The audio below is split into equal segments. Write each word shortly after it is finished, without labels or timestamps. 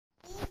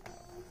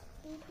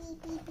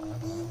I'm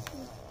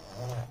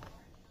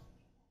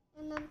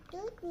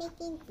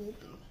making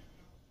poopy.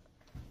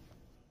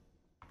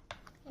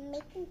 I'm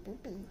making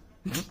poopy.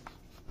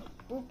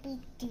 Poopy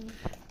too.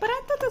 But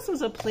I thought this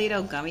was a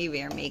Play-Doh gummy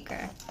bear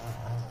maker.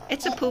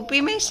 It's a poopy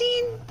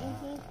machine?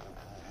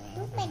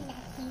 Poopy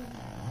machine.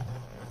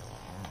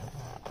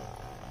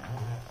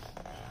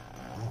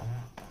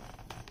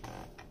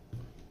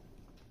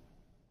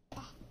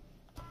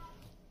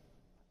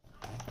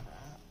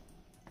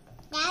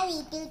 Now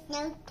we do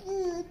no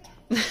food.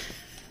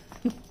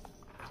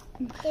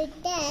 So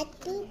that's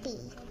poopy.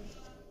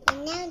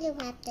 And now you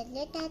have to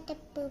look at the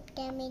poop,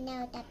 then we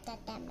know that's the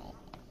damage.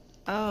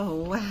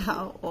 Oh,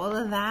 wow. All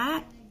of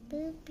that?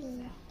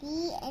 Poopy.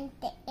 See, and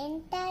the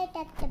inside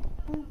of the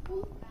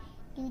poopy.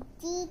 You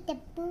see the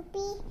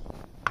poopy?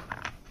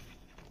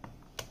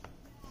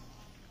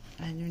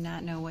 I do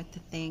not know what to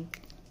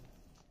think.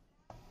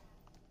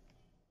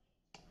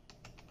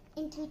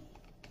 And you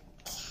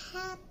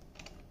tap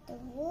the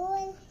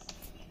walls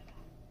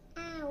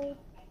out.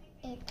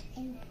 It's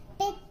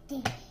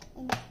infected.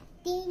 And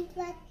then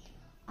what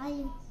are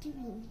you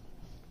doing?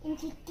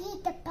 And you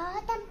see the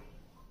bottom?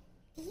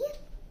 Here?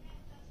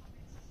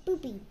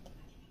 Poopy.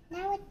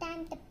 Now it's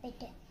time to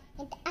put it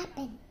in the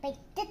oven by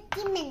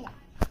 30 minutes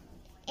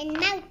and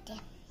melt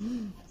it.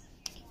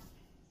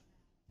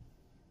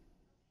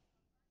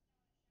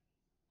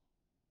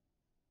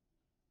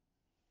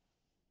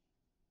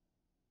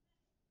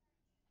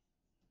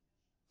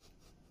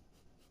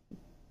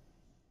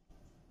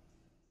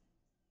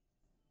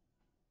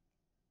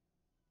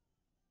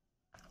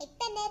 It's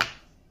done it.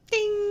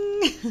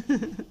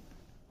 Ding!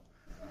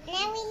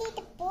 Now we need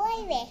to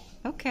boil it.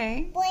 Okay.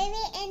 Boil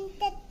it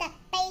into the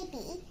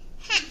baby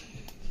hot.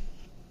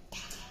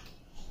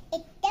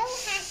 It's so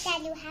hot that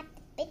you have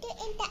to put it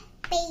in the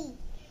baby.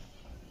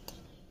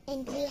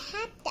 And we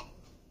have to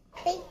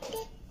put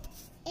it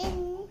in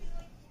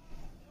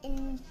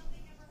and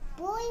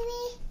boil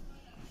it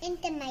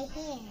into my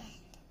hand.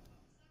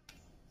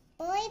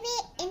 Boil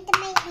it into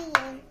my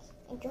hand.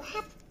 And you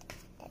have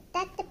to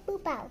take the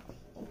poop out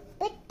and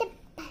put the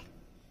back.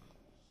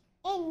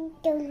 And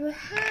you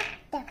have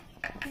to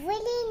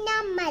really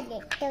not smell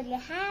it. So you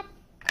have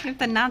You have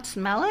to not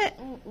smell it?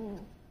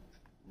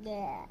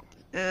 yeah.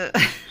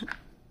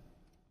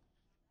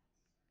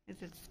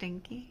 Is it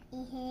stinky?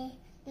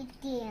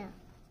 Yeah.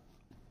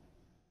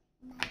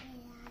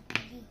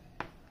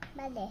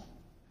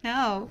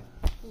 No.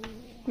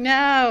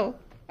 No.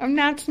 I'm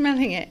not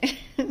smelling it.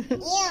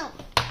 Yeah.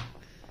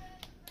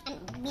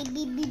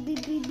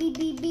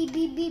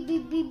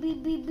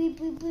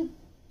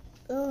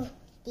 Oh,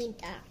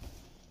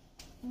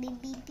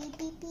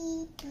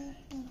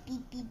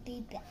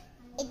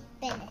 it's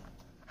better.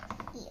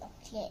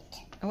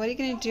 What are you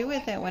going to do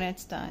with it when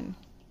it's done?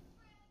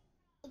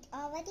 It's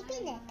already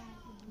been it.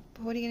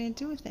 But what are you going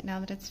to do with it now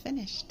that it's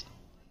finished?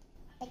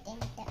 But then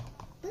the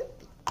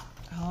poop.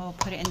 Oh,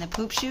 put it in the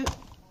poop chute?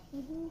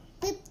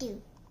 Poop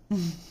tube.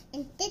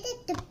 And this is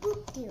the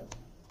poop tube.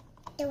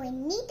 So I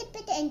need to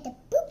put it in the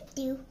poop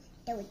tube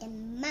so the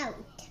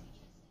mouth.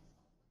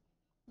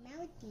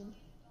 Mounting.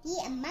 See,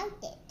 I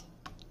mounted.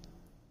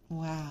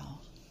 Wow.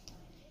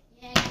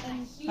 And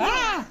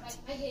Ah!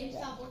 put in.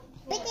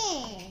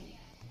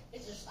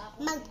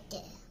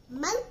 Mounted.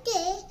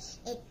 Mounted.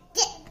 It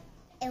dip.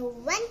 It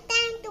went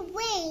down the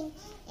drain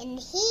and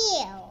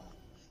here.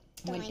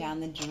 Went down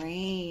the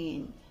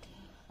drain.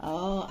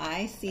 Oh,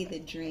 I see the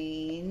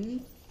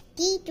drain.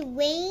 See the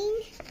drain?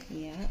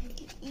 Yeah.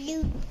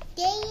 You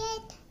did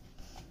it.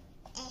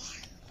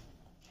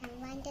 I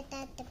wanted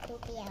that to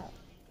poopy out.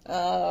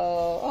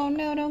 Oh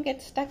no, don't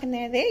get stuck in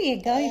there. There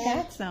you go, you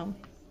got some.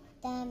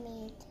 Damn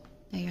it.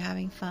 Now you're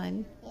having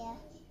fun. Yeah.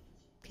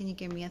 Can you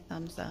give me a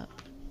thumbs up?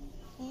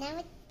 Now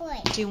it's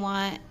boiled. Do you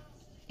want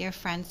your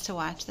friends to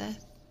watch this?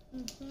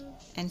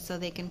 And so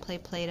they can play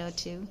Play-Doh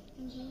too?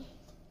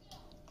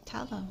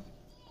 Tell them.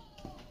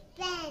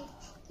 Friends,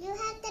 you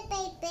have to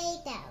play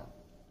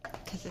Play-Doh.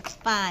 Because it's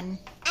fun.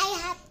 I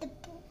have to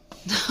poop.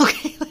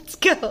 Okay, let's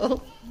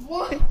go.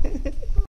 What?